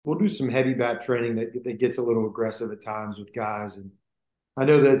we'll do some heavy bat training that gets a little aggressive at times with guys. And I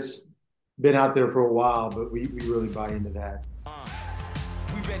know that's been out there for a while, but we really buy into that.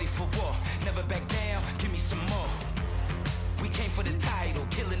 We ready for war, never back down, give me some more. We came for the title,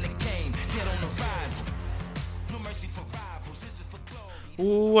 killing the game, dead on arrival. No mercy for rivals, this is for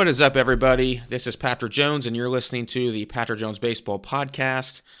glory. What is up, everybody? This is Patrick Jones, and you're listening to the Patrick Jones Baseball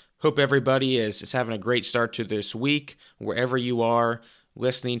Podcast. Hope everybody is having a great start to this week, wherever you are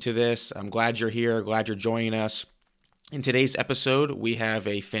listening to this. I'm glad you're here, glad you're joining us. In today's episode, we have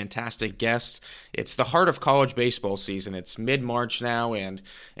a fantastic guest. It's the heart of college baseball season. It's mid-March now, and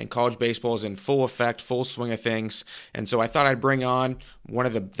college baseball is in full effect, full swing of things. And so I thought I'd bring on one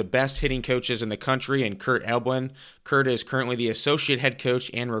of the best hitting coaches in the country, and Kurt Elbin. Kurt is currently the associate head coach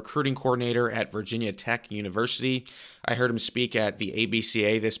and recruiting coordinator at Virginia Tech University. I heard him speak at the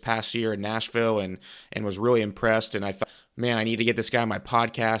ABCA this past year in Nashville and was really impressed, and I thought, man, I need to get this guy on my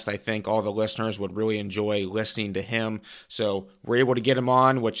podcast. I think all the listeners would really enjoy listening to him. So we're able to get him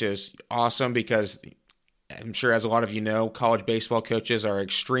on, which is awesome because I'm sure, as a lot of you know, college baseball coaches are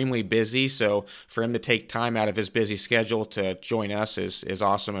extremely busy. So for him to take time out of his busy schedule to join us is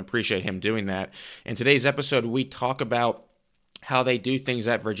awesome. I appreciate him doing that. In today's episode, we talk about how they do things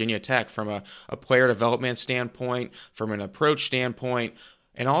at Virginia Tech from a player development standpoint, from an approach standpoint.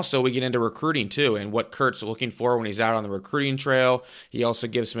 And also we get into recruiting too and what Kurt's looking for when he's out on the recruiting trail. He also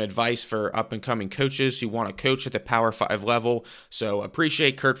gives some advice for up-and-coming coaches who want to coach at the Power 5 level. So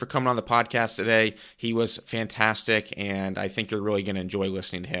appreciate Kurt for coming on the podcast today. He was fantastic, and I think you're really going to enjoy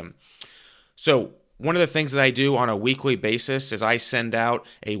listening to him. So one of the things that I do on a weekly basis is I send out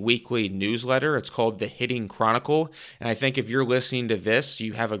a weekly newsletter. It's called The Hitting Chronicle. And I think if you're listening to this,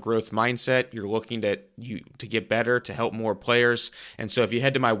 you have a growth mindset, you're looking to get better, to help more players. And so if you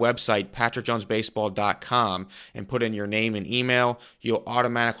head to my website, patrickjonesbaseball.com, and put in your name and email, you'll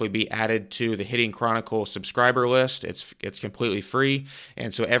automatically be added to the Hitting Chronicle subscriber list. It's completely free.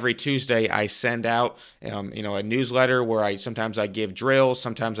 And so every Tuesday I send out a newsletter where I sometimes give drills,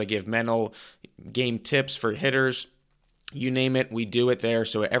 sometimes I give mental game tips for hitters. You name it, we do it there.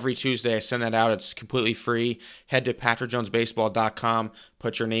 So every Tuesday I send that out. It's completely free. Head to patrickjonesbaseball.com,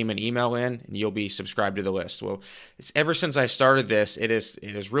 put your name and email in, and you'll be subscribed to the list. Well, it's ever since I started this, it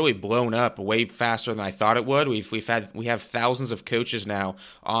has really blown up way faster than I thought it would. We have thousands of coaches now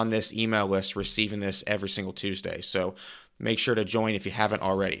on this email list receiving this every single Tuesday. So make sure to join if you haven't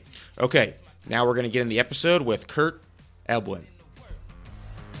already. Okay, now we're going to get in the episode with Kurt Elbin.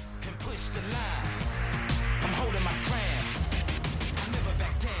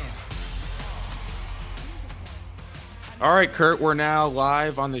 All right, Kurt, we're now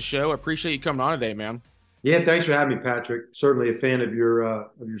live on the show. I appreciate you coming on today, man. Yeah, thanks for having me, Patrick. Certainly a fan of your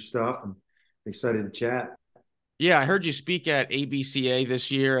stuff, and excited to chat. Yeah, I heard you speak at ABCA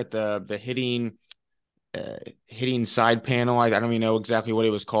this year at the hitting side panel. I don't even know exactly what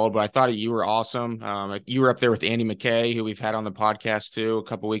it was called, but I thought you were awesome. You were up there with Andy McKay, who we've had on the podcast too a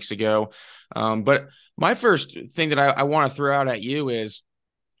couple weeks ago. But my first thing that I want to throw out at you is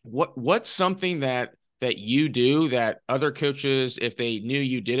what's something that you do that other coaches, if they knew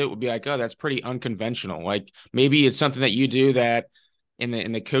you did it, would be like, oh, that's pretty unconventional. Like maybe it's something that you do that in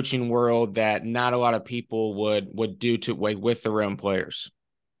the coaching world that not a lot of people would do to with their own players.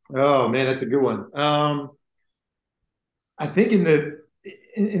 Oh man, that's a good one. I think in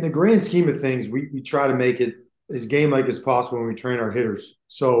the grand scheme of things, we try to make it as game-like as possible when we train our hitters.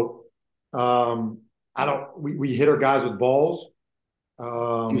 So we hit our guys with balls.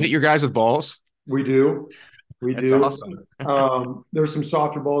 You hit your guys with balls? We do. That's awesome. There's some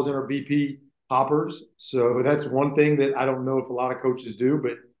softer balls in our BP hoppers. So that's one thing that I don't know if a lot of coaches do,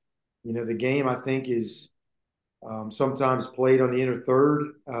 but the game I think is sometimes played on the inner third.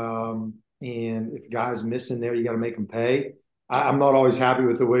 And if guys miss in there, you got to make them pay. I'm not always happy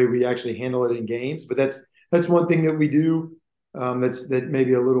with the way we actually handle it in games, but that's one thing that we do. That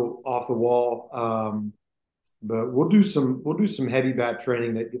maybe a little off the wall. But we'll do some heavy bat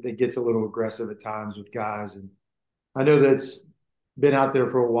training that gets a little aggressive at times with guys. And I know that's been out there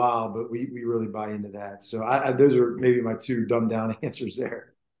for a while, but we really buy into that. So those are maybe my two dumbed down answers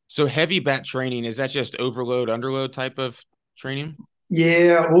there. So heavy bat training, is that just overload, underload type of training?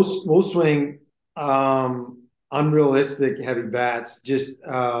 Yeah, we'll swing unrealistic heavy bats. Just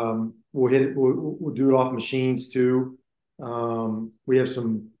we'll hit it. We'll do it off machines too. We have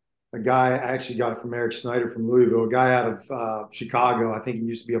a guy, I actually got it from Eric Snyder from Louisville, a guy out of Chicago. I think he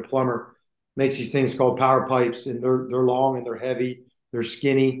used to be a plumber. Makes these things called power pipes, and they're long and they're heavy. They're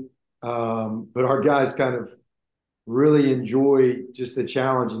skinny, but our guys kind of really enjoy just the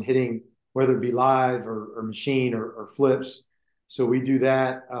challenge in hitting, whether it be live or machine or flips. So we do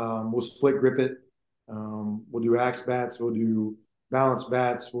that. We'll split grip it. We'll do axe bats. We'll do balance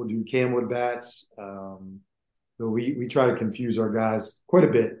bats. We'll do camwood bats. So we try to confuse our guys quite a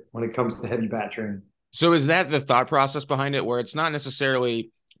bit when it comes to heavy bat training. So is that the thought process behind it, where it's not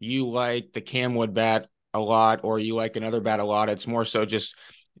necessarily you like the camwood bat a lot or you like another bat a lot? It's more so just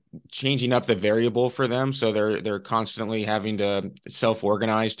changing up the variable for them, so they're constantly having to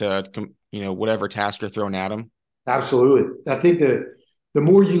self-organize to whatever task you're throwing at them. Absolutely. I think the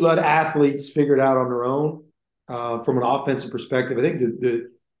more you let athletes figure it out on their own, from an offensive perspective, I think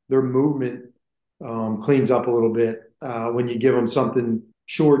their movement cleans up a little bit when you give them something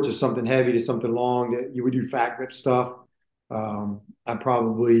short to something heavy to something long. That you would do fat grip stuff. I'm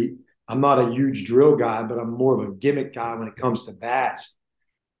not a huge drill guy, but I'm more of a gimmick guy when it comes to bats.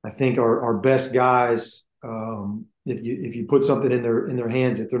 I think our best guys, if you put something in their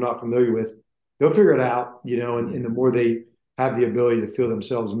hands that they're not familiar with, they'll figure it out, and the more they have the ability to feel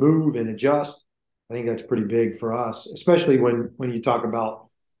themselves move and adjust, I think that's pretty big for us, especially when you talk about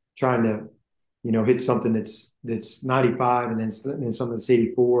trying to, hit something that's 95 and then something that's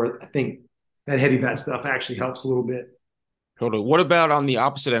 84. I think that heavy bat stuff actually helps a little bit. Totally. What about on the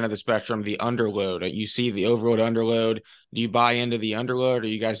opposite end of the spectrum, the underload? You see the overload, underload. Do you buy into the underload? Or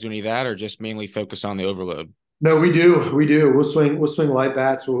you guys do any of that, or just mainly focus on the overload? No, we do. We do. We'll swing light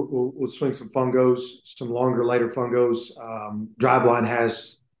bats. We'll swing some fungos, some longer, lighter fungos. Driveline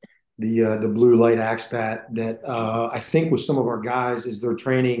has the blue light axe bat that I think with some of our guys is they're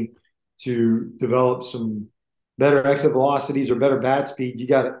training to develop some better exit velocities or better bat speed.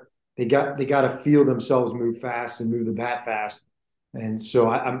 They got to feel themselves move fast and move the bat fast. And so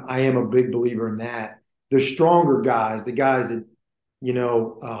I am a big believer in that. The stronger guys, the guys that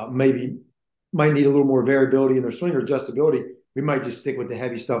maybe might need a little more variability in their swing or adjustability, we might just stick with the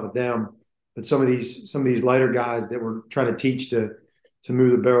heavy stuff with them. But some of these lighter guys that we're trying to teach to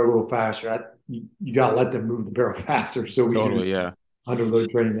move the barrel a little faster, you got to let them move the barrel faster. So we do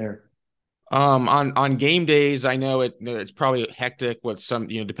underload training there. On game days, I know it's probably hectic with some,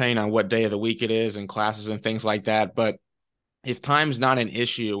 depending on what day of the week it is and classes and things like that. But if time's not an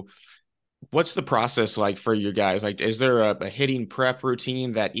issue, what's the process like for you guys? Like, is there a hitting prep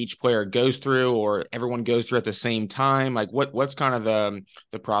routine that each player goes through, or everyone goes through at the same time? Like, what's kind of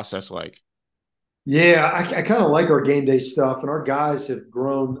the process like? Yeah, I kind of like our game day stuff, and our guys have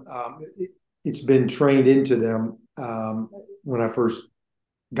grown. It's been trained into them. When I first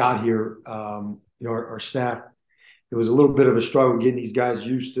got here, our staff, it was a little bit of a struggle getting these guys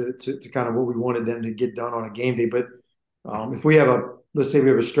used to kind of what we wanted them to get done on a game day. But if we have let's say we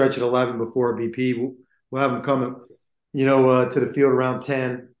have a stretch at 11 before a BP, we'll have them come, to the field around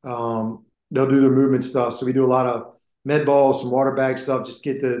 10. They'll do their movement stuff. So we do a lot of med balls, some water bag stuff, just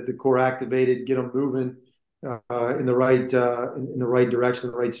get the core activated, get them moving in the right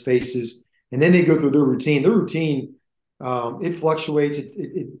direction, the right spaces, and then they go through their routine. Their routine, it fluctuates.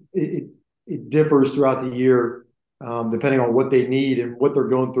 It differs throughout the year, depending on what they need and what they're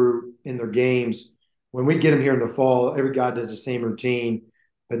going through in their games. When we get them here in the fall, every guy does the same routine,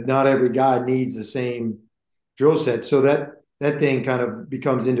 but not every guy needs the same drill set. So that thing kind of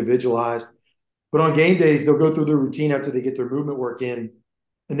becomes individualized. But on game days, they'll go through their routine after they get their movement work in,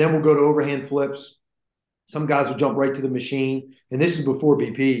 and then we'll go to overhand flips. Some guys will jump right to the machine, and this is before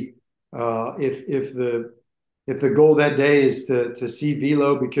BP. If the goal that day is to see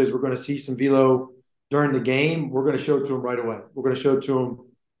velo, because we're going to see some velo during the game, we're going to show it to them right away. We're going to show it to them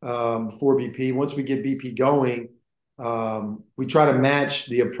before BP. Once we get BP going, we try to match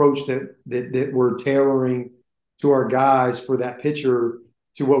the approach that we're tailoring to our guys for that pitcher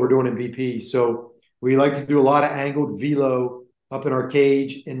to what we're doing in BP. So we like to do a lot of angled velo up in our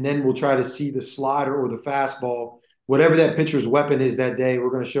cage, and then we'll try to see the slider or the fastball, whatever that pitcher's weapon is that day. We're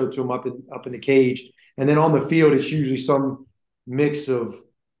going to show it to them up in the cage, and then on the field, it's usually some mix of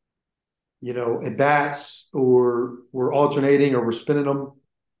at bats, or we're alternating, or we're spinning them,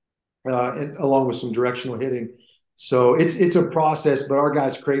 and along with some directional hitting. So it's a process, but our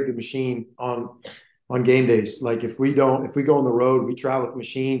guys crave the machine on game days. Like if we go on the road, we travel with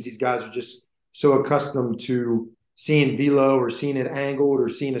machines. These guys are just so accustomed to seeing velo or seeing it angled or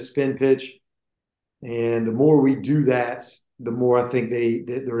seeing a spin pitch. And the more we do that, the more I think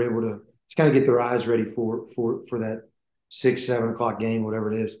they're able to kind of get their eyes ready for that 6-7 o'clock game,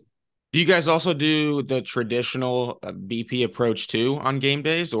 whatever it is. Do you guys also do the traditional BP approach too on game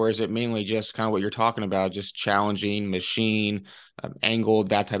days, or is it mainly just kind of what you're talking about, just challenging, machine, angled,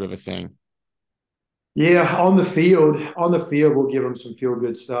 that type of a thing? Yeah, on the field, we'll give them some feel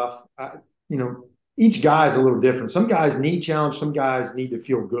good stuff. Each guy is a little different. Some guys need challenge, some guys need to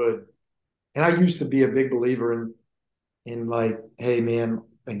feel good. And I used to be a big believer in and like, hey man,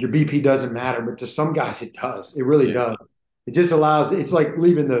 like your BP doesn't matter, but to some guys it does. It really Yeah. does. It just allows. It's like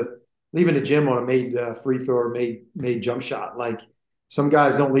leaving the gym on a made free throw or made jump shot. Like some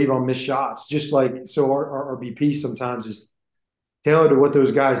guys don't leave on missed shots. Just like so, our BP sometimes is tailored to what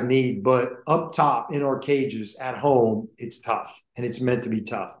those guys need. But up top in our cages at home, it's tough, and it's meant to be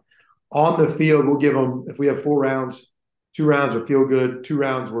tough. On the field, we'll give them if we have 4 rounds, 2 rounds will feel good. 2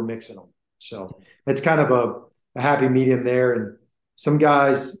 rounds we're mixing them. So it's kind of a happy medium there. And some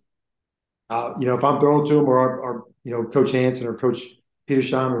guys, if I'm throwing to them or Coach Hansen or Coach Peter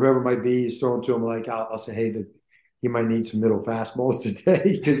Scheim or whoever it might be is throwing to him, like I'll say, hey, he might need some middle fastballs today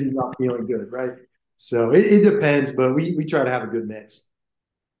because he's not feeling good, right? So it depends, but we try to have a good mix.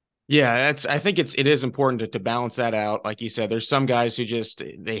 Yeah, I think it is important to balance that out. Like you said, there's some guys who just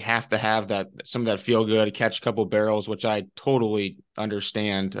they have to have some of that feel good, catch a couple barrels, which I totally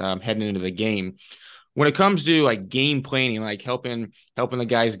understand heading into the game. When it comes to like game planning, like helping the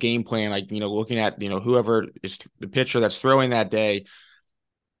guys game plan, like looking at whoever is the pitcher that's throwing that day,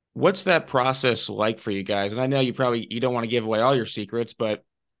 what's that process like for you guys? And I know you don't want to give away all your secrets, but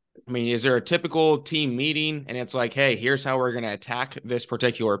I mean, is there a typical team meeting and it's like, hey, here's how we're going to attack this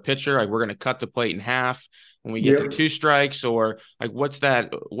particular pitcher? Like we're going to cut the plate in half when we get to Yeah. 2 strikes, or like what's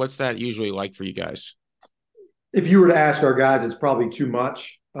that usually like for you guys? If you were to ask our guys, it's probably too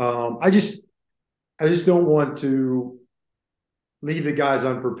much. I just don't want to leave the guys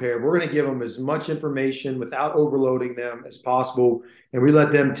unprepared. We're going to give them as much information without overloading them as possible, and we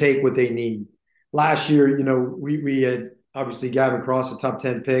let them take what they need. Last year, we had obviously Gavin Cross, a top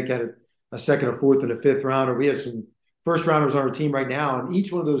 10 pick, had a second, a fourth, and a fifth rounder. We have some first rounders on our team right now, and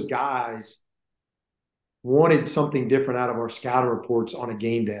each one of those guys wanted something different out of our scouting reports on a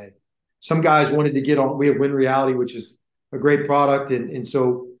game day. Some guys wanted to get on. We have Win Reality, which is a great product, and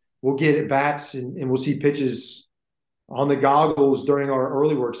so we'll get at bats and we'll see pitches on the goggles during our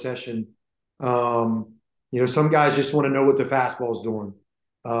early work session. Some guys just want to know what the fastball is doing.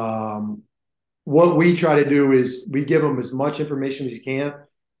 What we try to do is we give them as much information as you can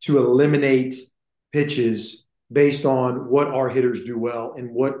to eliminate pitches based on what our hitters do well and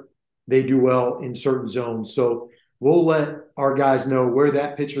what they do well in certain zones. So we'll let our guys know where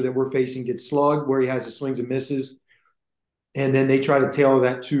that pitcher that we're facing gets slugged, where he has the swings and misses, and then they try to tailor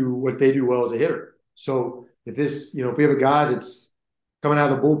that to what they do well as a hitter. So if we have a guy that's coming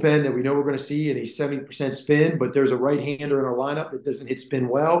out of the bullpen that we know we're going to see and he's 70% spin, but there's a right-hander in our lineup that doesn't hit spin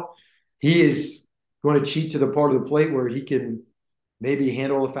well, he is going to cheat to the part of the plate where he can maybe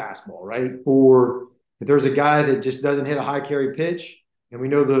handle a fastball, right? Or if there's a guy that just doesn't hit a high carry pitch and we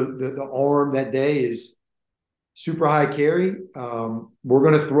know the arm that day is super high carry, we're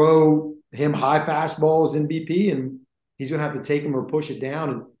going to throw him high fastballs in BP and he's going to have to take them or push it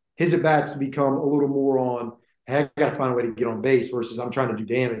down. And his at-bats become a little more on, hey, I got to find a way to get on base versus I'm trying to do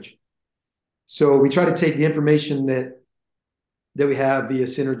damage. So we try to take the information that we have via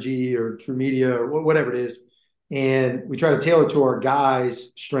Synergy or True Media or whatever it is, and we try to tailor it to our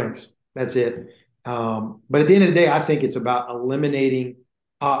guys' strengths. That's it. But at the end of the day, I think it's about eliminating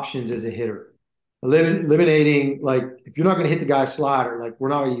options as a hitter. Eliminating, like, if you're not going to hit the guy's slider, like, we're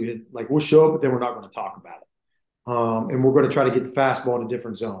not even, like, we'll show up, but then we're not going to talk about it. And we're going to try to get the fastball in a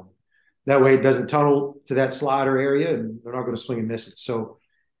different zone. That way it doesn't tunnel to that slider area and they're not going to swing and miss it. So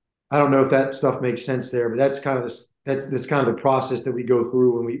I don't know if that stuff makes sense there, but that's kind of the process that we go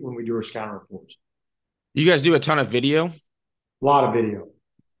through when we do our scouting reports. You guys do a ton of video? A lot of video.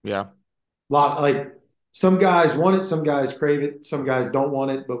 Yeah. Like some guys want it, some guys crave it, some guys don't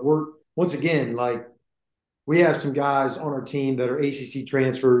want it. But once again, like we have some guys on our team that are ACC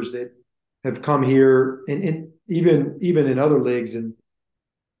transfers that have come here and even in other leagues, and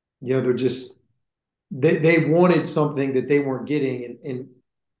they're just they wanted something that they weren't getting, and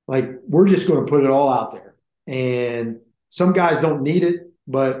like we're just going to put it all out there. And some guys don't need it,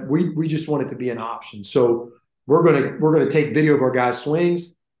 but we just want it to be an option. So we're gonna take video of our guys'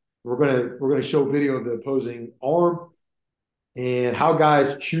 swings. We're gonna show video of the opposing arm and how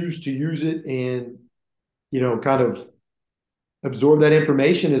guys choose to use it, and kind of absorb that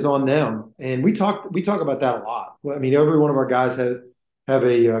information is on them. And we talk about that a lot. I mean, every one of our guys have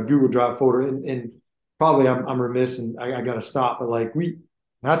a Google Drive folder, and probably I'm remiss and I got to stop, but like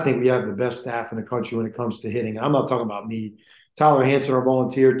I think we have the best staff in the country when it comes to hitting. And I'm not talking about me. Tyler Hansen, our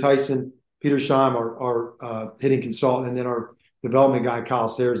volunteer, Tyson, Peter Scheim, our hitting consultant, and then our development guy, Kyle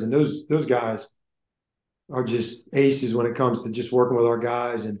Sayers. And those guys are just aces when it comes to just working with our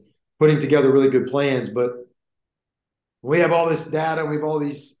guys and putting together really good plans. But we have all this data, we have all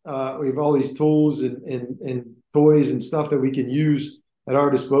these tools and toys and stuff that we can use at our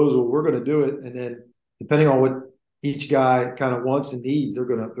disposal. We're going to do it. And then depending on each guy kind of wants and needs, they're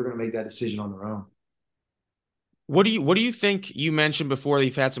gonna make that decision on their own. What do you think? You mentioned before that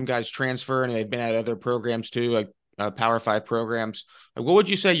you've had some guys transfer and they've been at other programs too, like Power Five programs. Like, what would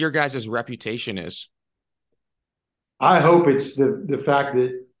you say your guys' reputation is? I hope it's the fact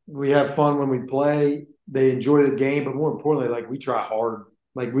that we have fun when we play. They enjoy the game, but more importantly, like we try hard.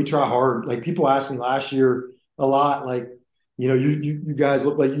 Like we try hard. Like people asked me last year a lot, like, you guys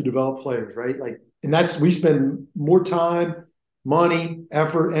look like you develop players, right? Like, and that's we spend more time, money,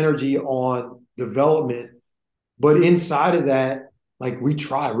 effort, energy on development. But inside of that, like we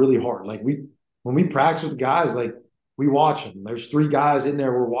try really hard. Like when we practice with guys, like we watch them. There's three guys in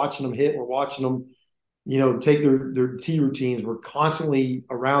there. We're watching them hit. We're watching them take their T routines. We're constantly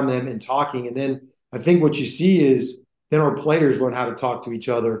around them and talking. And then I think what you see is then our players learn how to talk to each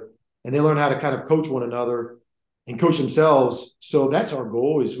other and they learn how to kind of coach one another and coach themselves. So that's our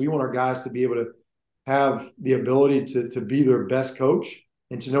goal is we want our guys to be able to have the ability to be their best coach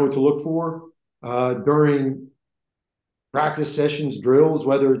and to know what to look for during practice sessions, drills,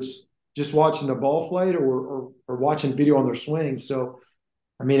 whether it's just watching the ball flight or watching video on their swing. So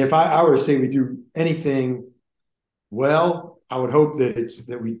I mean, if I were to say we do anything well, I would hope that it's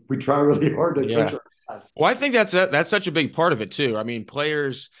that we try really hard to coach Yeah. our guys. Well, I think that's such a big part of it too. I mean,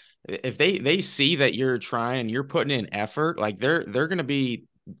 players, if they see that you're trying, you're putting in effort, like they're going to be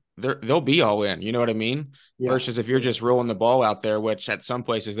they'll be all in. You know what I mean? Yeah. Versus if you're just rolling the ball out there, which at some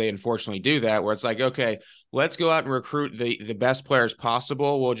places they unfortunately do that, where it's like, okay, let's go out and recruit the best players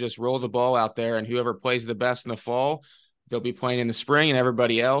possible. We'll just roll the ball out there, and whoever plays the best in the fall, they'll be playing in the spring, and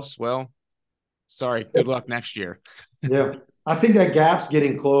everybody else, well, sorry, good luck next year. Yeah. I think that gap's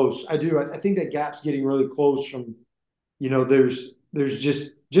getting close. I do. I think that gap's getting really close from, there's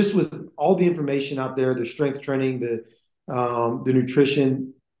just with all the information out there, the strength training, the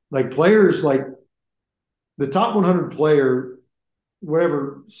nutrition, like players like the top 100 player,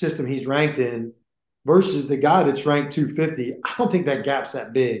 whatever system he's ranked in, versus the guy that's ranked 250. I don't think that gap's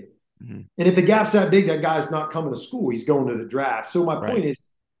that big. Mm-hmm. And if the gap's that big, that guy's not coming to school. He's going to the draft. So my Right. point is,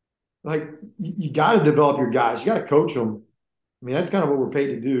 like, you got to develop your guys. You got to coach them. I mean, that's kind of what we're paid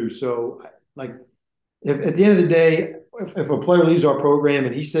to do. So, like, if at the end of the day, if a player leaves our program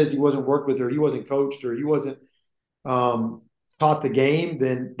and he says he wasn't worked with or he wasn't coached or he wasn't taught the game,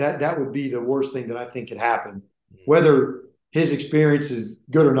 then that would be the worst thing that I think could happen. Whether his experience is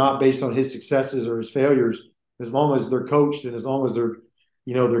good or not based on his successes or his failures, as long as they're coached and as long as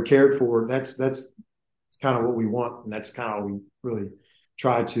they're cared for, that's kind of what we want, and that's kind of what we really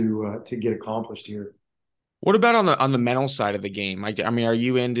try to get accomplished here. What about on the mental side of the game? Like, I mean, are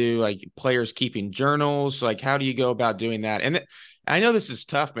you into like players keeping journals? Like, how do you go about doing that? And I know this is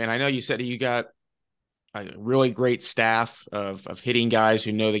tough, man. I know you said you got a really great staff of hitting guys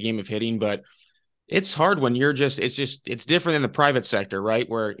who know the game of hitting, but it's hard when it's different in the private sector, right?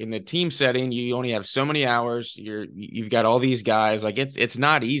 Where in the team setting, you only have so many hours. You've got all these guys. Like it's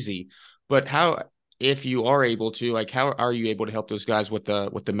not easy. But how, if you are able to, like, how are you able to help those guys with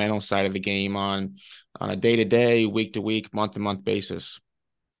the mental side of the game on a day-to-day, week-to-week, month-to-month basis?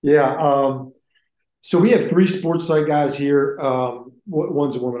 Yeah. So we have three sports site guys here.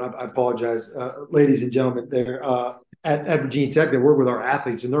 One's a woman. I apologize, ladies and gentlemen. There at Virginia Tech, they work with our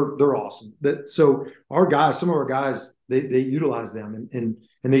athletes, and they're awesome. So our guys, some of our guys, they utilize them, and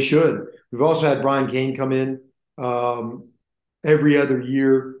they should. We've also had Brian Kane come in every other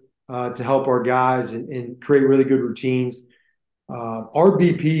year to help our guys and create really good routines. Our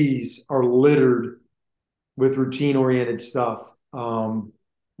BPs are littered with routine-oriented stuff.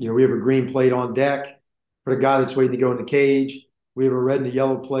 We have a green plate on deck for the guy that's waiting to go in the cage. We have a red and a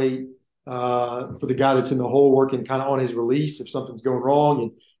yellow plate for the guy that's in the hole working kind of on his release if something's going wrong.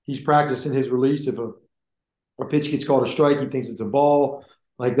 And he's practicing his release. If a pitch gets called a strike, he thinks it's a ball.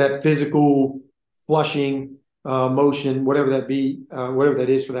 Like that physical flushing motion, whatever that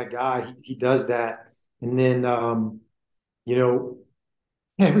is for that guy, he does that. And then,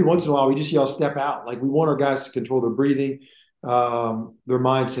 every once in a while, we just yell "step out." Like we want our guys to control their breathing, their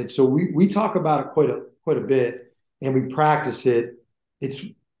mindset. So we talk about it quite a bit, and we practice it. It's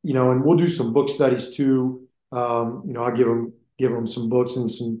and we'll do some book studies too. I give them some books and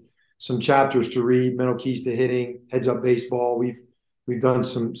some chapters to read. Mental Keys to Hitting, Heads Up Baseball. We've done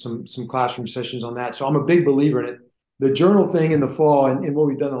some classroom sessions on that. So I'm a big believer in it. The journal thing in the fall and what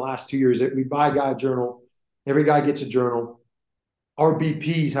we've done the last 2 years, we buy a guy a journal. Every guy gets a journal. Our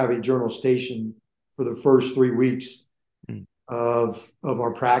BPs have a journal station for the first 3 weeks of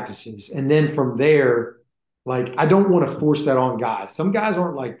our practices. And then from there, like, I don't want to force that on guys. Some guys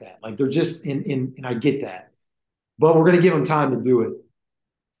aren't like that. Like they're just and I get that, but we're going to give them time to do it.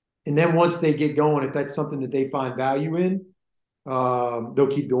 And then once they get going, if that's something that they find value in, they'll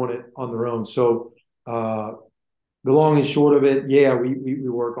keep doing it on their own. So the long and short of it, yeah, we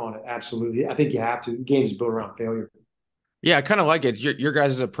work on it. Absolutely. I think you have to. The game's built around failure. Yeah, I kind of like it. Your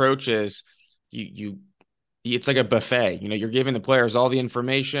guys' approach is you it's like a buffet. You're giving the players all the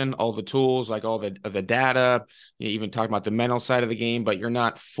information, all the tools, like all the data. You even talk about the mental side of the game, but you're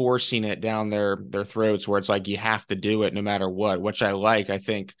not forcing it down their throats where it's like you have to do it no matter what, which I like. I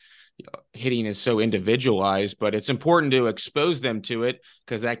think hitting is so individualized, but it's important to expose them to it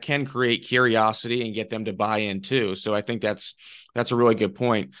because that can create curiosity and get them to buy in too. So I think that's a really good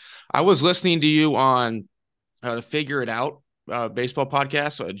point. I was listening to you on the Figure It Out baseball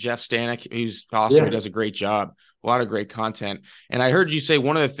podcast. Jeff Stanek, who's awesome. He Yeah. does a great job, a lot of great content. And I heard you say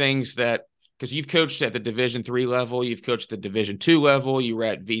one of the things that, because you've coached at the Division III level, you've coached the Division II level, you were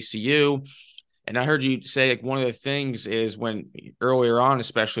at VCU. And I heard you say like one of the things is when earlier on,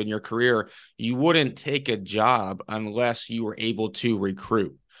 especially in your career, you wouldn't take a job unless you were able to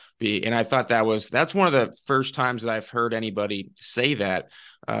recruit. And I thought that's one of the first times that I've heard anybody say that.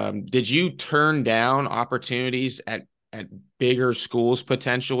 Did you turn down opportunities at bigger schools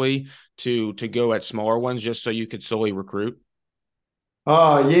potentially to go at smaller ones just so you could solely recruit?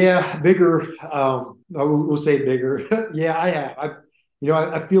 Yeah, bigger. We'll say bigger. Yeah, I have.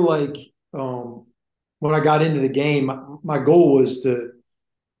 I feel like when I got into the game, my goal was to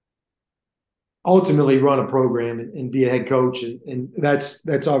ultimately run a program and be a head coach, and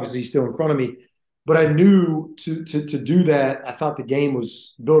that's obviously still in front of me. But I knew to do that, I thought the game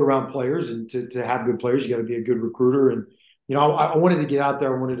was built around players, and to have good players, you got to be a good recruiter. And I wanted to get out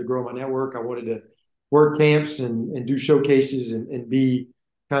there. I wanted to grow my network. I wanted to work camps and do showcases and be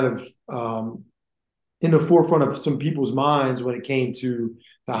kind of in the forefront of some people's minds when it came to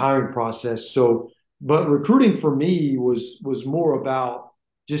the hiring process. So, but recruiting for me was more about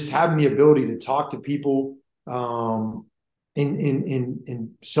just having the ability to talk to people and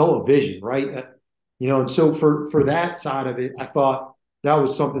sell a vision, right? And so for that side of it, I thought that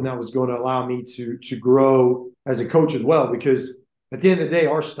was something that was going to allow me to grow as a coach as well. Because at the end of the day,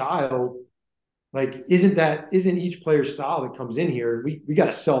 our style, like, isn't each player's style that comes in here. We got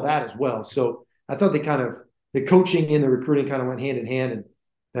to sell that as well. So I thought the coaching and the recruiting kind of went hand in hand, and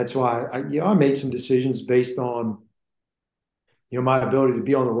that's why I made some decisions based on my ability to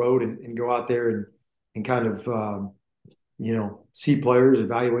be on the road and go out there and kind of see players,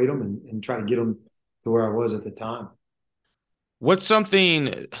 evaluate them, and try to get them to where I was at the time. What's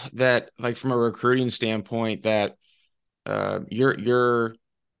something that, like, from a recruiting standpoint, that you're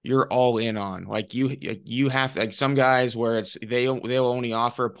all in on? Like you have, like, some guys where it's they'll only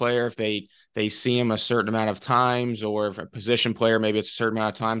offer a player if they see him a certain amount of times, or if a position player, maybe it's a certain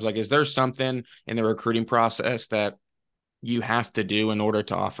amount of times. Like, is there something in the recruiting process that you have to do in order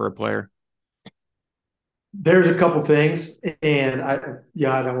to offer a player? There's a couple things, and I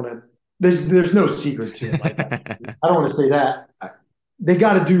don't want to. There's no secret to it. Like, I don't want to say that. They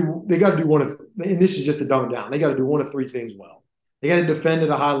got to do one of, and this is just to dumb it down. They got to do one of three things well. They got to defend at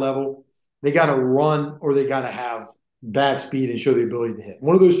a high level. They got to run, or they got to have bad speed and show the ability to hit.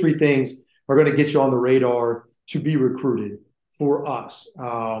 One of those three things are going to get you on the radar to be recruited for us.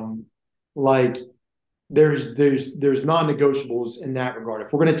 Like, there's non-negotiables in that regard.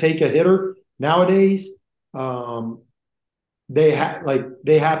 If we're going to take a hitter nowadays, they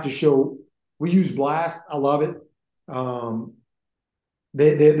have to show. We use blast. I love it.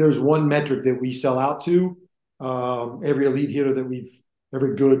 There's one metric that we sell out to. Every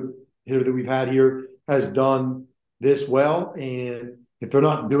good hitter that we've had here has done this well, and if they're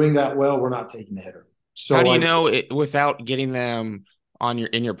not doing that well, we're not taking the hitter. So, How do you know it without getting them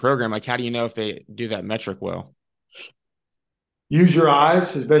in your program? Like, how do you know if they do that metric well? use your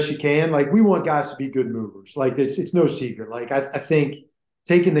eyes as best you can. Like, we want guys to be good movers. Like, it's no secret. Like, I think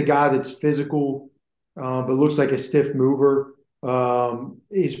taking the guy that's physical but looks like a stiff mover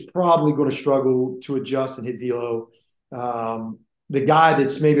is probably going to struggle to adjust and hit velo. The guy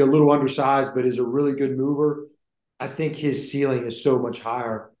that's maybe a little undersized but is a really good mover, I think his ceiling is so much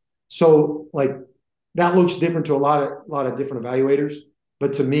higher. So, like, that looks different to a lot of different evaluators.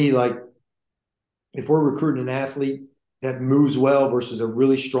 But to me, like, if we're recruiting an athlete that moves well versus a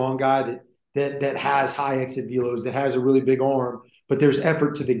really strong guy that has high exit velos, that has a really big arm, but there's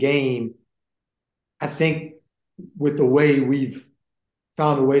effort to the game, I think with the way we've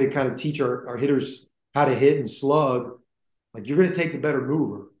found a way to kind of teach our hitters how to hit and slug, like, you're going to take the better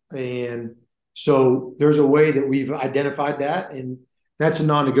mover. And so there's a way that we've identified that, and that's a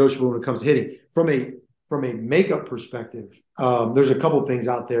non-negotiable when it comes to hitting. From a makeup perspective, there's a couple of things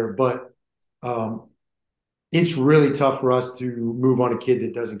out there, but it's really tough for us to move on a kid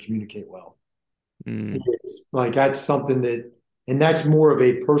that doesn't communicate well. It Mm. is. Like that's something that, and that's more of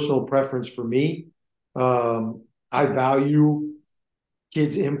a personal preference for me. I value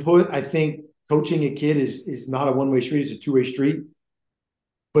kids' input. I think coaching a kid is not a one-way street; it's a two-way street.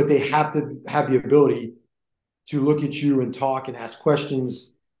 But they have to have the ability to look at you and talk and ask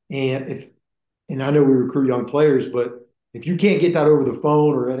questions. And and I know we recruit young players, but if you can't get that over the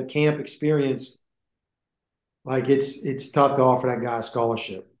phone or at a camp experience, like it's tough to offer that guy a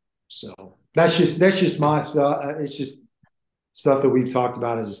scholarship. So that's just my stuff. It's just stuff that we've talked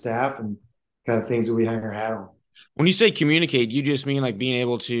about as a staff and kind of things that we hang our hat on. When you say communicate, you just mean like being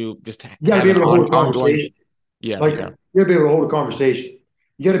able to just You got to have be an able to hold a ongoing. conversation. Yeah. Like Okay. you got to be able to hold a conversation.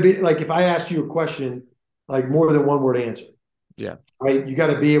 You got to be like if I asked you a question, like more than one word answer, Yeah. right? You got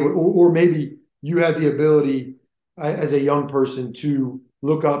to be able, or maybe you have the ability as a young person to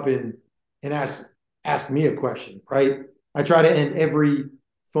look up and ask me a question, right? I try to end every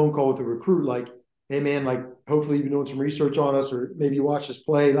phone call with a recruit like, hey man, like hopefully you've been doing some research on us, or maybe you watched us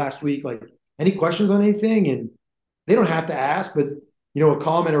play last week. Like any questions on anything? And they don't have to ask, but a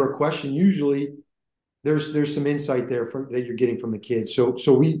comment or a question usually there's some insight there that you're getting from the kids. So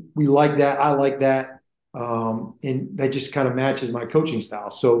we like that. I like that, and that just kind of matches my coaching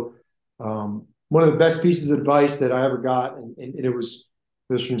style. So one of the best pieces of advice that I ever got, and it was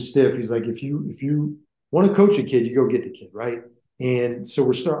from Stiff. He's like, if you want to coach a kid, you go get the kid, right? And so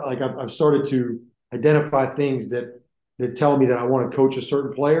I've started to identify things that tell me that I want to coach a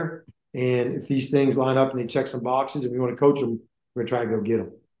certain player, and if these things line up and they check some boxes, and we want to coach them, we're gonna try to go get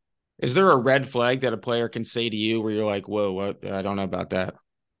them. Is there a red flag that a player can say to you where you're like, whoa, what? I don't know about that.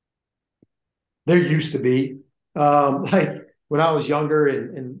 There used to be, like when I was younger,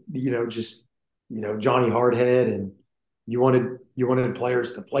 and just Johnny Hardhead, and you wanted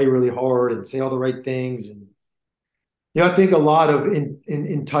players to play really hard and say all the right things, and I think a lot of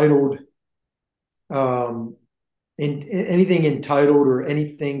entitled, um, in anything entitled or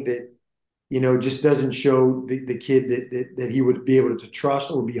anything that just doesn't show the kid that he would be able to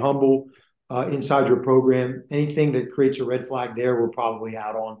trust or be humble inside your program. Anything that creates a red flag there, we're probably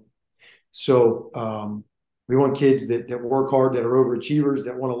out on. So we want kids that work hard, that are overachievers,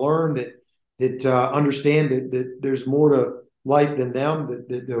 that want to learn, that understand that there's more to life than them,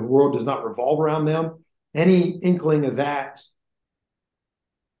 that the world does not revolve around them. Any inkling of that,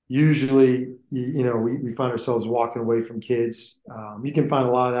 usually, we find ourselves walking away from kids. You can find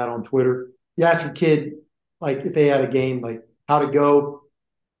a lot of that on Twitter. You ask a kid, like if they had a game, like how to go.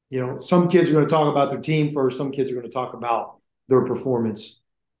 Some kids are going to talk about their team first. Some kids are going to talk about their performance.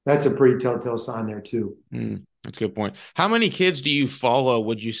 That's a pretty telltale sign there too. That's a good point. How many kids do you follow,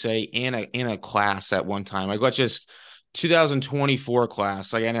 would you say, in a class at one time? Like let's just 2024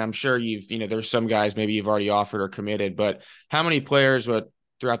 class. Like, and I'm sure there's some guys maybe you've already offered or committed, but how many players would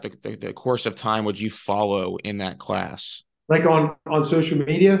throughout the course of time would you follow in that class? Like on social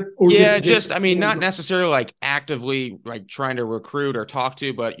media, or Yeah, just I mean, not necessarily like actively like trying to recruit or talk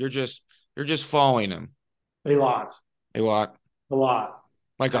to, but you're just following them a lot, a lot, a lot.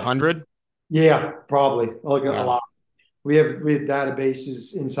 like 100. Yeah, probably like a Wow. lot. We have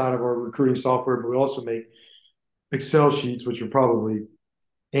databases inside of our recruiting software, but we also make Excel sheets, which are probably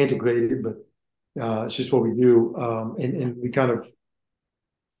antiquated, but it's just what we do. And we kind of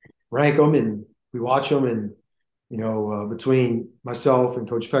rank them and we watch them, and between myself and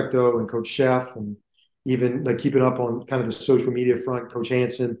Coach Fecto and Coach Chef, and even like keeping up on kind of the social media front, Coach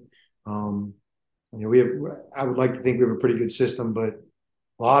Hansen. Um, we have. I would like to think we have a pretty good system, but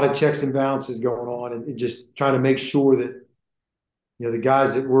a lot of checks and balances going on, and just trying to make sure that the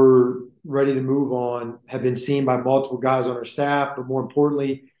guys that we're ready to move on have been seen by multiple guys on our staff, but more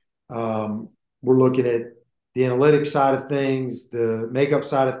importantly, um, we're looking at the analytics side of things, the makeup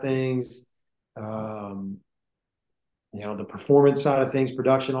side of things, um, the performance side of things,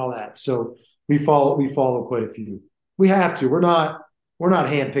 production, all that. So we follow quite a few. We have to. We're not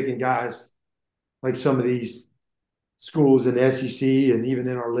handpicking guys like some of these schools in the SEC and even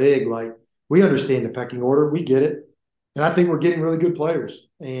in our league. Like we understand the pecking order, we get it, and I think we're getting really good players.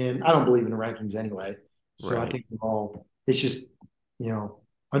 And I don't believe in the rankings anyway. So I Right. think we're all. It's just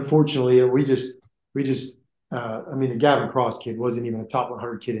unfortunately we just. I mean, the Gavin Cross kid wasn't even a top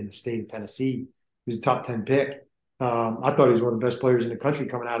 100 kid in the state of Tennessee. He was a top 10 pick. I thought he was one of the best players in the country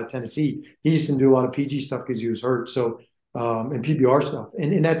coming out of Tennessee. He used to do a lot of PG stuff because he was hurt. So and PBR stuff,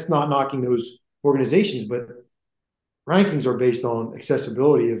 and that's not knocking those organizations, but rankings are based on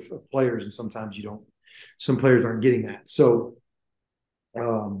accessibility of players, and sometimes you don't. Some players aren't getting that. So,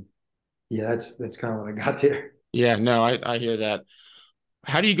 yeah, that's kind of what I got there. Yeah, no, I hear that.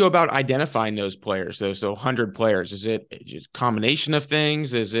 How do you go about identifying those players, those 100 players? Is it just a combination of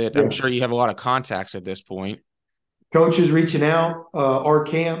things? Is it, I'm Yeah. sure you have a lot of contacts at this point. Coaches reaching out, our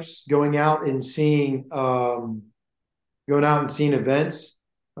camps, going out and seeing events,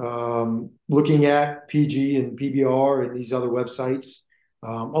 looking at PG and PBR and these other websites.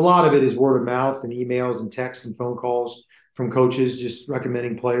 A lot of it is word of mouth and emails and texts and phone calls from coaches just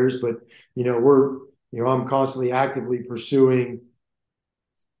recommending players. But I'm constantly actively pursuing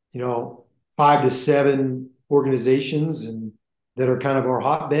 5 to 7 organizations and that are kind of our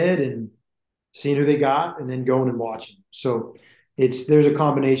hotbed and seeing who they got and then going and watching. So there's a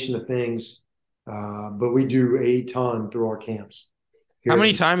combination of things, but we do a ton through our camps. How Here,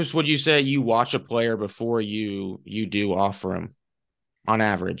 many times would you say you watch a player before you do offer him on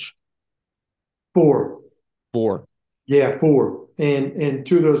average? 4, Four. yeah, 4, and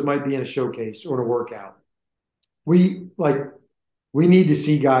 2 of those might be in a showcase or in a workout. We like we need to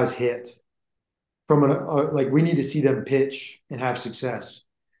see guys hit we need to see them pitch and have success.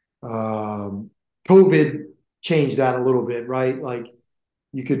 COVID changed that a little bit, right? Like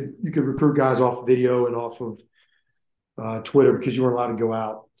you could recruit guys off video and off of Twitter because you weren't allowed to go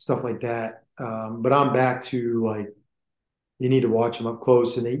out, stuff like that. But I'm back to like you need to watch them up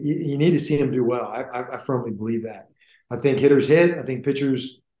close, and you need to see them do well. I firmly believe that. I think hitters hit. I think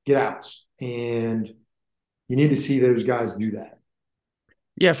pitchers get outs, and you need to see those guys do that.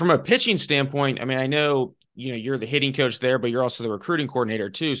 Yeah, from a pitching standpoint, I mean, I know you're the hitting coach there, but you're also the recruiting coordinator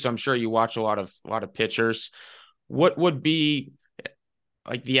too. So I'm sure you watch a lot of pitchers. What would be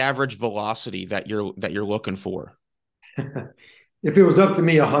like the average velocity that you're looking for? If it was up to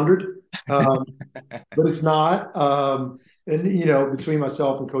me, 100, but it's not. And between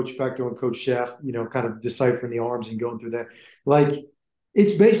myself and Coach Fecto and Coach Chef, kind of deciphering the arms and going through that, like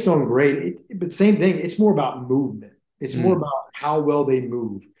it's based on grade. But same thing, it's more about movement. It's more Mm. about how well they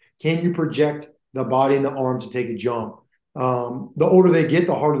move. Can you project the body and the arm to take a jump? The older they get,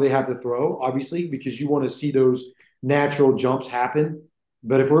 the harder they have to throw, obviously, because you want to see those natural jumps happen.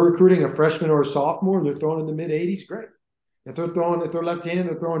 But if we're recruiting a freshman or a sophomore and they're throwing in the mid 80s, great. If they're left-handed,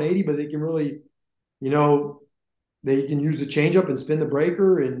 they're throwing 80, but they can really, you know, they can use the changeup and spin the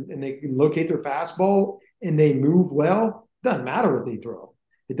breaker and they can locate their fastball and they move well. Doesn't matter what they throw.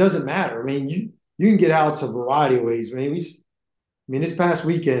 It doesn't matter. I mean, you can get outs a variety of ways. This past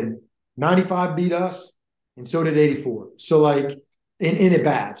weekend, 95 beat us, and so did 84. So like in at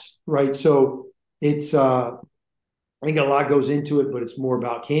bats, right? So it's I think a lot goes into it, but it's more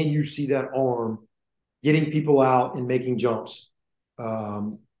about can you see that arm getting people out and making jumps,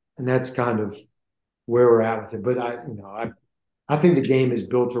 and that's kind of where we're at with it. But I think the game is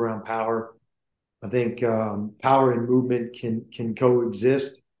built around power. I think power and movement can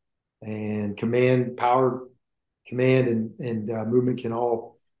coexist, and command and movement can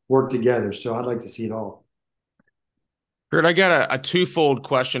all work together. So I'd like to see it all. Kurt, I got a twofold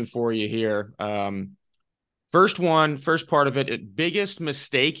question for you here. First part of it, biggest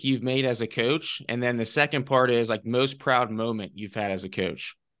mistake you've made as a coach, and then the second part is like most proud moment you've had as a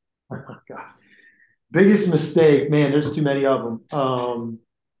coach. Oh, God. Biggest mistake, man. There's too many of them.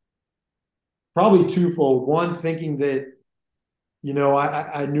 Probably twofold. One, thinking that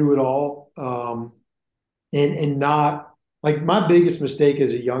I knew it all, and not like my biggest mistake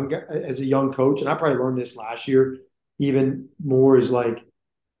as a young coach, and I probably learned this last year even more is like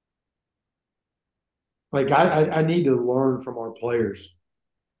I need to learn from our players.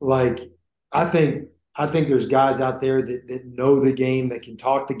 Like I think there's guys out there that know the game, that can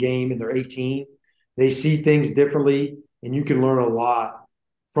talk the game, and they're 18. They see things differently, and you can learn a lot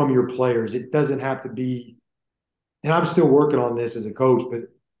from your players. It doesn't have to be, and I'm still working on this as a coach, but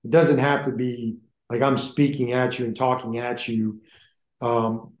it doesn't have to be like I'm speaking at you and talking at you.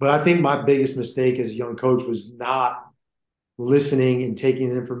 But I think my biggest mistake as a young coach was not listening and taking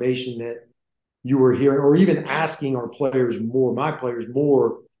the information that you were hearing, or even asking my players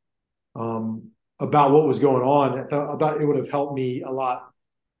more about what was going on. I thought it would have helped me a lot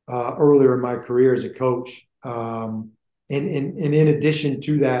earlier in my career as a coach. And in addition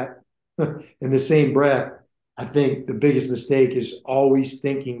to that, in the same breath, I think the biggest mistake is always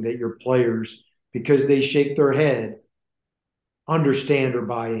thinking that your players, because they shake their head, understand or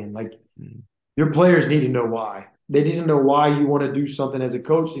buy in. Like your players need to know why. They need to know why you want to do something as a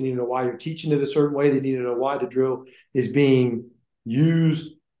coach. They need to know why you're teaching it a certain way. They need to know why the drill is being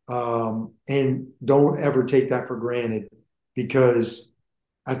used. And don't ever take that for granted, because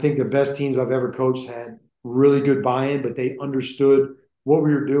I think the best teams I've ever coached had really good buy-in, but they understood what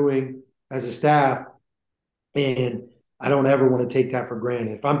we were doing as a staff. And I don't ever want to take that for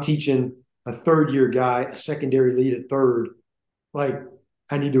granted. If I'm teaching a third-year guy, a secondary lead at third, like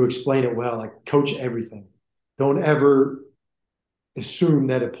I need to explain it well. Like coach everything. Don't ever assume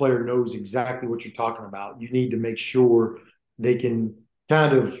that a player knows exactly what you're talking about. You need to make sure they can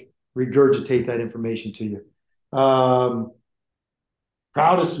kind of regurgitate that information to you.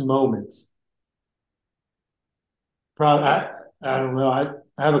 Proudest moments. Proud. I don't know. I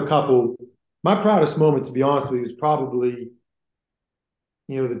have a couple. My proudest moment, to be honest with you, is probably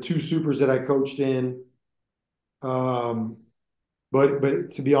the two supers that I coached in. Um,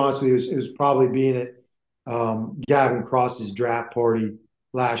 but to be honest with you, it was probably being at Gavin Cross's draft party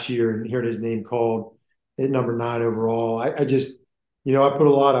last year and hearing his name called at number 9 overall. I just, I put a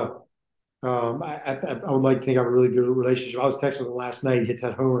lot of. I would like to think I have a really good relationship. I was texting with him last night. He hit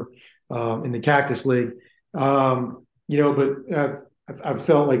that homer in the Cactus League. But I've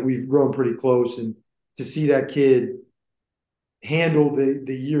felt like we've grown pretty close, and to see that kid handle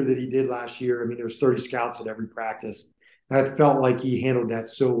the year that he did last year. I mean, there was 30 scouts at every practice. I felt like he handled that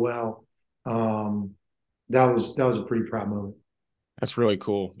so well. That was a pretty proud moment. That's really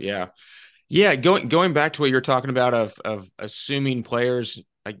cool. Yeah. Yeah, going back to what you're talking about of assuming players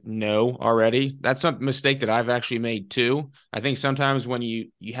like know already, that's a mistake that I've actually made too. I think sometimes when you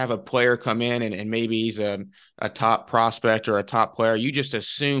have a player come in and maybe he's a top prospect or a top player, you just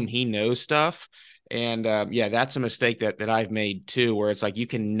assume he knows stuff. And yeah, that's a mistake that I've made too, where it's like you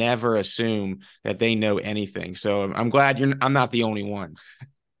can never assume that they know anything. So I'm glad I'm not the only one.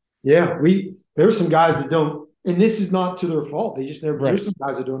 Yeah, there's some guys that don't, and this is not to their fault. They just never. Right. There's some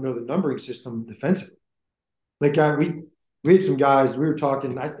guys that don't know the numbering system defensively. Like we had some guys. We were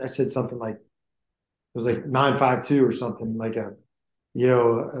talking. I said something like it was like 952 or something, like a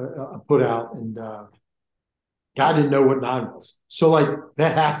put out, and guy didn't know what 9 was. So like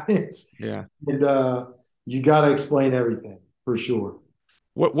that happens. Yeah. And you got to explain everything for sure.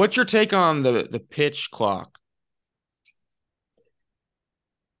 What's your take on the pitch clock?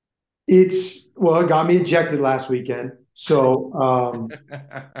 It got me ejected last weekend. So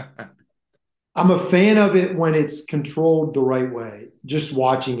I'm a fan of it when it's controlled the right way. Just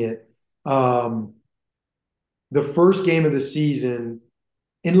watching it. The first game of the season,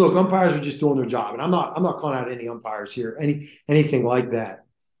 and look, umpires are just doing their job. And I'm not calling out any umpires here, anything like that.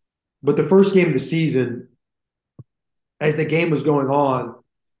 But the first game of the season, as the game was going on,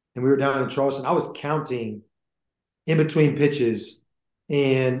 and we were down in Charleston, I was counting in between pitches.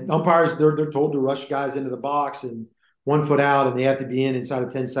 And umpires, they're told to rush guys into the box and 1 foot out, and they have to be in inside of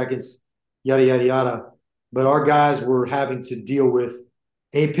 10 seconds, yada, yada, yada. But our guys were having to deal with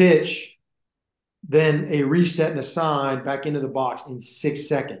a pitch, then a reset and a sign back into the box in 6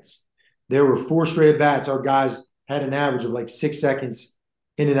 seconds. There were 4 straight bats. Our guys had an average of like 6 seconds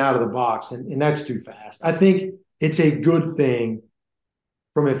in and out of the box, and that's too fast. I think it's a good thing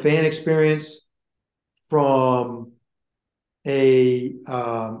from a fan experience, from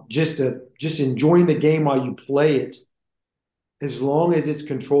just enjoying the game while you play it, as long as it's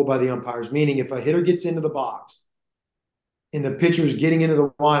controlled by the umpires. Meaning, if a hitter gets into the box and the pitcher's getting into the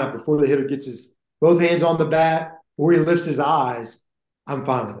lineup before the hitter gets his both hands on the bat or he lifts his eyes, I'm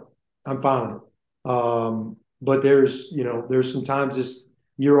fine with it. But there's some times this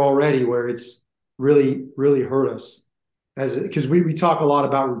year already where it's really, really hurt us because we talk a lot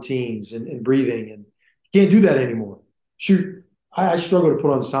about routines and breathing, and you can't do that anymore. Shoot, I struggle to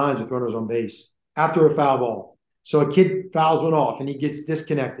put on signs with runners on base after a foul ball. So a kid fouls one off and he gets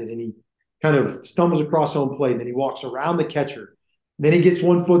disconnected and he kind of stumbles across home plate, and then he walks around the catcher. Then he gets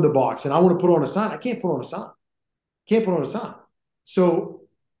 1 foot in the box, and I want to put on a sign. I can't put on a sign. So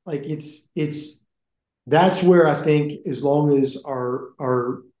like that's where I think, as long as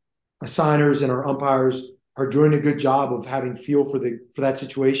our assigners and our umpires are doing a good job of having feel for that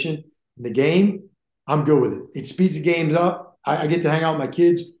situation in the game, I'm good with it. It speeds the games up. I get to hang out with my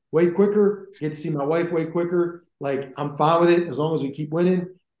kids way quicker, get to see my wife way quicker. Like, I'm fine with it as long as we keep winning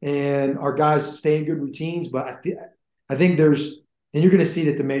and our guys stay in good routines. But I think there's, and you're going to see it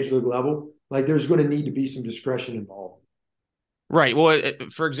at the major league level, like there's going to need to be some discretion involved. Right. Well,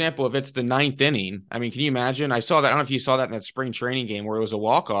 for example, if it's the 9th inning, I mean, can you imagine? I saw that. I don't know if you saw that in that spring training game where it was a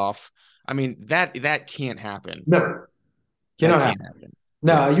walk-off. I mean, that can't happen. No, cannot happen.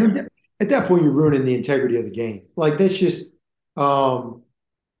 No, yeah. You're at that point, you're ruining the integrity of the game. Like, that's just, once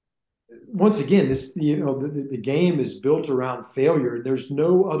again, this, the game is built around failure. There's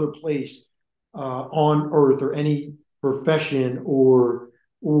no other place on earth or any profession or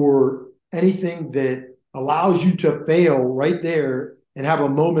anything that allows you to fail right there and have a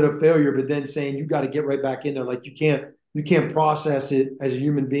moment of failure, but then saying you got to get right back in there. Like, you can't process it as a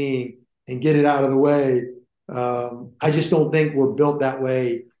human being and get it out of the way. I just don't think we're built that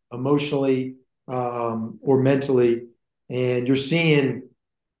way emotionally or mentally. And you're seeing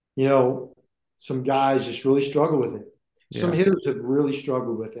you know, some guys just really struggle with it. Some Yeah. hitters have really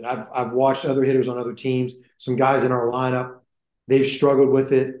struggled with it. I've watched other hitters on other teams, some guys in our lineup, they've struggled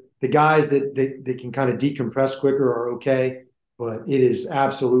with it. The guys that can kind of decompress quicker are okay, but it is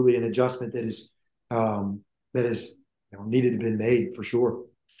absolutely an adjustment that is needed to be made for sure.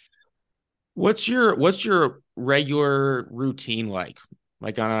 What's your regular routine like?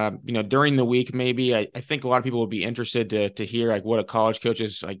 Like on a, during the week, maybe I think a lot of people would be interested to hear like what a college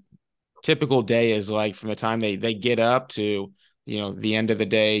coach's like typical day is like from the time they get up to, the end of the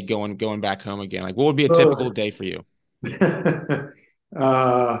day going back home again. Like what would be a typical Oh. day for you?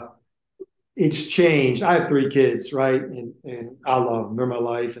 uh, it's changed. I have three kids, right? And I love them. They're my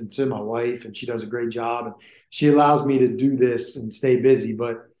life, and to my wife, and she does a great job. And she allows me to do this and stay busy.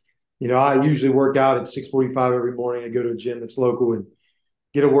 But I usually work out at 6:45 every morning. I go to a gym that's local and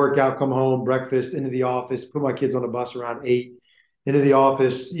get a workout, come home, breakfast, into the office, put my kids on the bus around 8, into the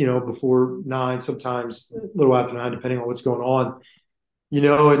office, before 9, sometimes a little after 9, depending on what's going on.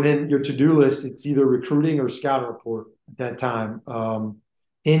 And then your to-do list, it's either recruiting or scouting report at that time.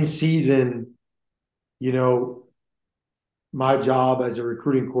 In season, you know, my job as a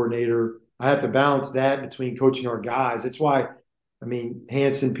recruiting coordinator, I have to balance that between coaching our guys. That's why, I mean,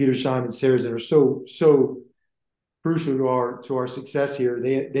 Hanson, Petersham, and Saracen are so crucial to our success here.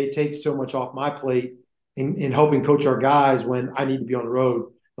 They take so much off my plate in helping coach our guys when I need to be on the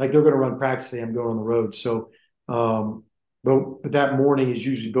road. Like they're going to run practice today, I'm going on the road. So, but that morning is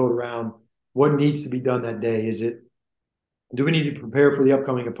usually built around what needs to be done that day. Do we need to prepare for the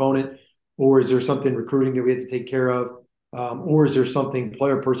upcoming opponent, or is there something recruiting that we have to take care of, or is there something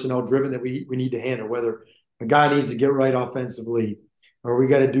player personnel driven that we need to handle? Whether a guy needs to get right offensively, or we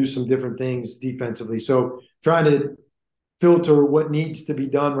got to do some different things defensively. So trying to filter what needs to be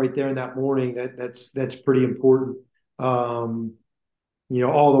done right there in that morning, that's pretty important. All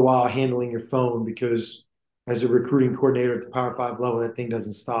the while handling your phone, because as a recruiting coordinator at the Power Five level, that thing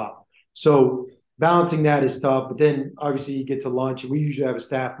doesn't stop. So balancing that is tough. But then obviously you get to lunch, and we usually have a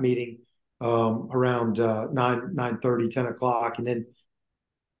staff meeting around 9:30, 10 o'clock, and then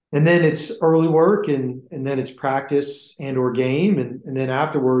it's early work, and then it's practice and or game, and then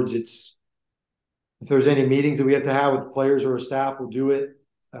afterwards it's if there's any meetings that we have to have with the players or a staff, we'll do it.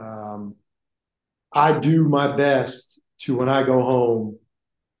 Um, I do my best to when I go home,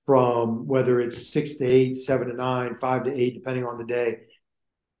 from whether it's 6 to 8, 7 to 9, 5 to 8, depending on the day.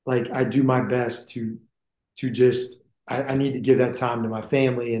 Like I do my best to just I need to give that time to my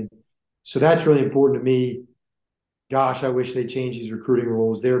family, and so that's really important to me. Gosh, I wish they changed these recruiting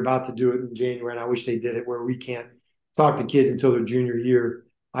rules. They're about to do it in January, and I wish they did it where we can't talk to kids until their junior year.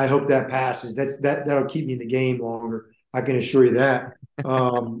 I hope that passes. That'll keep me in the game longer. I can assure you that.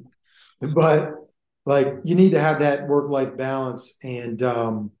 But like you need to have that work life balance, and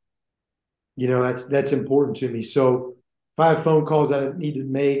that's important to me. So if I have phone calls that I need to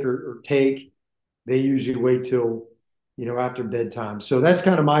make or take, they usually wait till after bedtime. So that's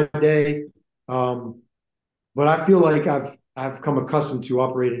kind of my day. But I feel like I've come accustomed to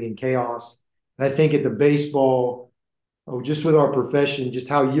operating in chaos. And I think at the baseball, just with our profession, just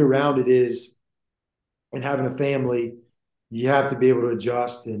how year round it is, and having a family, you have to be able to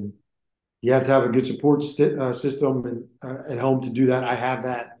adjust, and you have to have a good support system and at home to do that. I have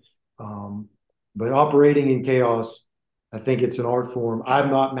that. Um, but operating in chaos, I think it's an art form. I've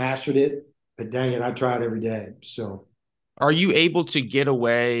not mastered it, but dang it, I try it every day. So, Are you able to get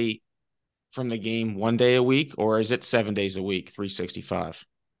away from the game one day a week, or is it 7 days a week, 365?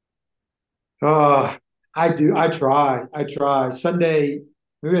 uh, I do. I try. Sunday,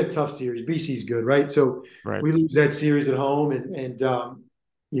 we had a tough series. BC's good, right? So Right. we lose that series at home,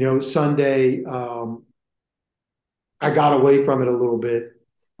 and Sunday, I got away from it a little bit.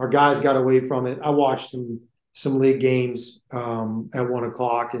 Our guys got away from it. I watched some league games at 1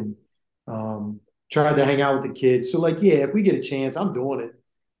 o'clock, and tried to hang out with the kids. So like, yeah, if we get a chance, I'm doing it.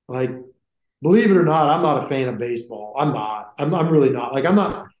 Like, believe it or not, I'm not a fan of baseball. I'm not. I'm really not. Like, I'm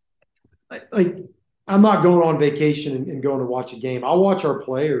not like I'm not going on vacation and going to watch a game. I'll watch our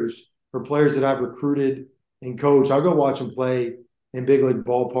players or players that I've recruited and coached. I'll go watch them play in big league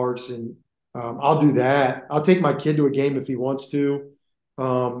ballparks, and I'll do that. I'll take my kid to a game if he wants to.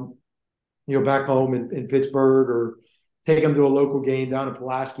 Um, back home in Pittsburgh, or take him to a local game down in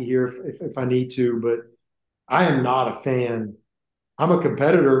Pulaski here if I need to. But I am not a fan. I'm a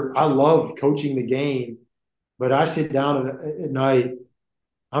competitor. I love coaching the game, but I sit down at night.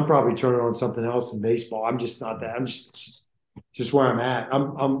 I'm probably turning on something else in baseball. I'm just not that. I'm just where I'm at.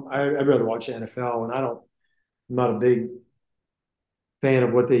 I'd rather watch the NFL, and I'm not a big fan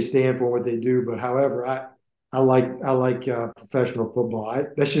of what they stand for, what they do. But however, I like professional football.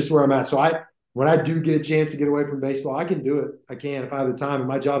 That's just where I'm at. So when I do get a chance to get away from baseball, I can do it. I can if I have the time and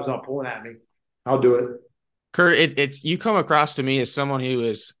my job's not pulling at me. I'll do it. Kurt, it's you come across to me as someone who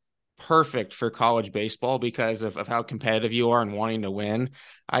is perfect for college baseball because of how competitive you are and wanting to win.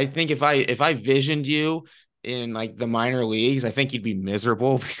 I think if I visioned you in like the minor leagues, I think you'd be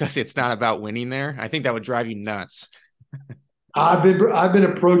miserable because it's not about winning there. I think that would drive you nuts. I've been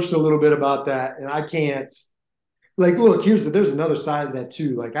approached a little bit about that, and I can't. Like, look, there's another side of that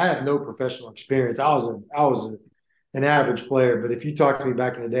too. Like, I have no professional experience. An average player, but if you talked to me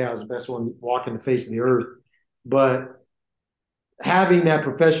back in the day, I was the best one walking the face of the earth. But having that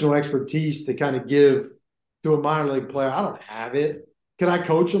professional expertise to kind of give to a minor league player, I don't have it. Can I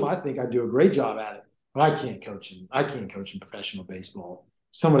coach them? I think I do a great job at it, but I can't coach them. I can't coach in professional baseball.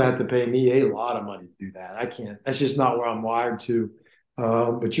 Someone would have to pay me a lot of money to do that. I can't. That's just not where I'm wired to.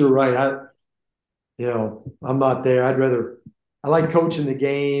 But you're right. I'm not there. I like coaching the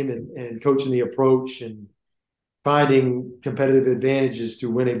game and coaching the approach and finding competitive advantages to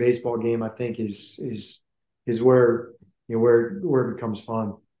win a baseball game. I think is where where it becomes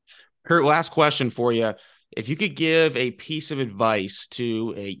fun. Kurt, last question for you. If you could give a piece of advice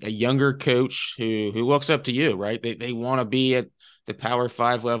to a younger coach who looks up to you, right? They want to be at the Power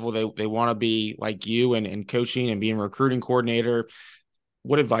Five level. They want to be like you and coaching and being a recruiting coordinator.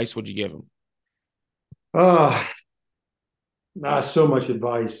 What advice would you give them? Uh, so much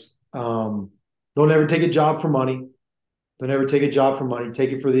advice. Don't ever take a job for money. Don't ever take a job for money.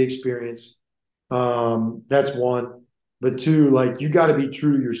 Take it for the experience. That's one. But two, like you got to be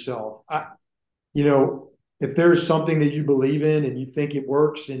true to yourself. You know, if there's something that you believe in and you think it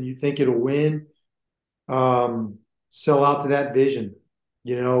works and you think it'll win, sell out to that vision.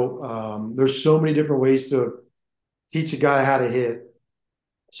 There's so many different ways to teach a guy how to hit.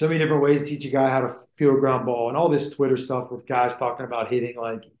 So many different ways to teach a guy how to field a ground ball and all this Twitter stuff with guys talking about hitting.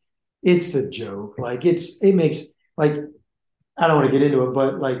 Like it's a joke. Like it makes like I don't want to get into it,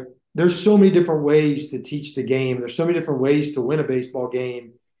 but like there's so many different ways to teach the game. There's so many different ways to win a baseball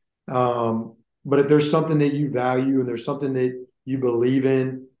game. But if there's something that you value and there's something that you believe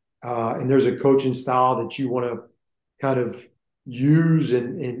in, and there's a coaching style that you want to kind of use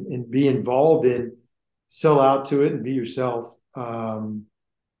and be involved in, sell out to it and be yourself, and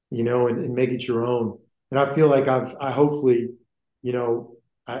make it your own. And I feel like I hopefully,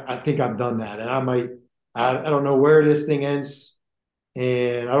 I think I've done that. And I don't know where this thing ends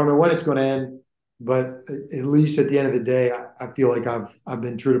and I don't know when it's going to end, but at least at the end of the day, I feel like I've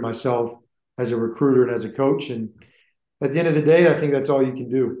been true to myself as a recruiter and as a coach. And at the end of the day, I think that's all you can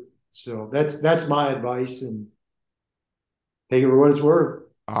do. So that's my advice, and take it for what it's worth.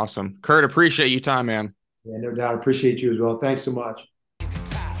 Awesome. Kurt, appreciate you time, man. Yeah, no doubt. Appreciate you as well. Thanks so much.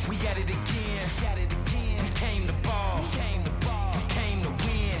 We got it again. We came to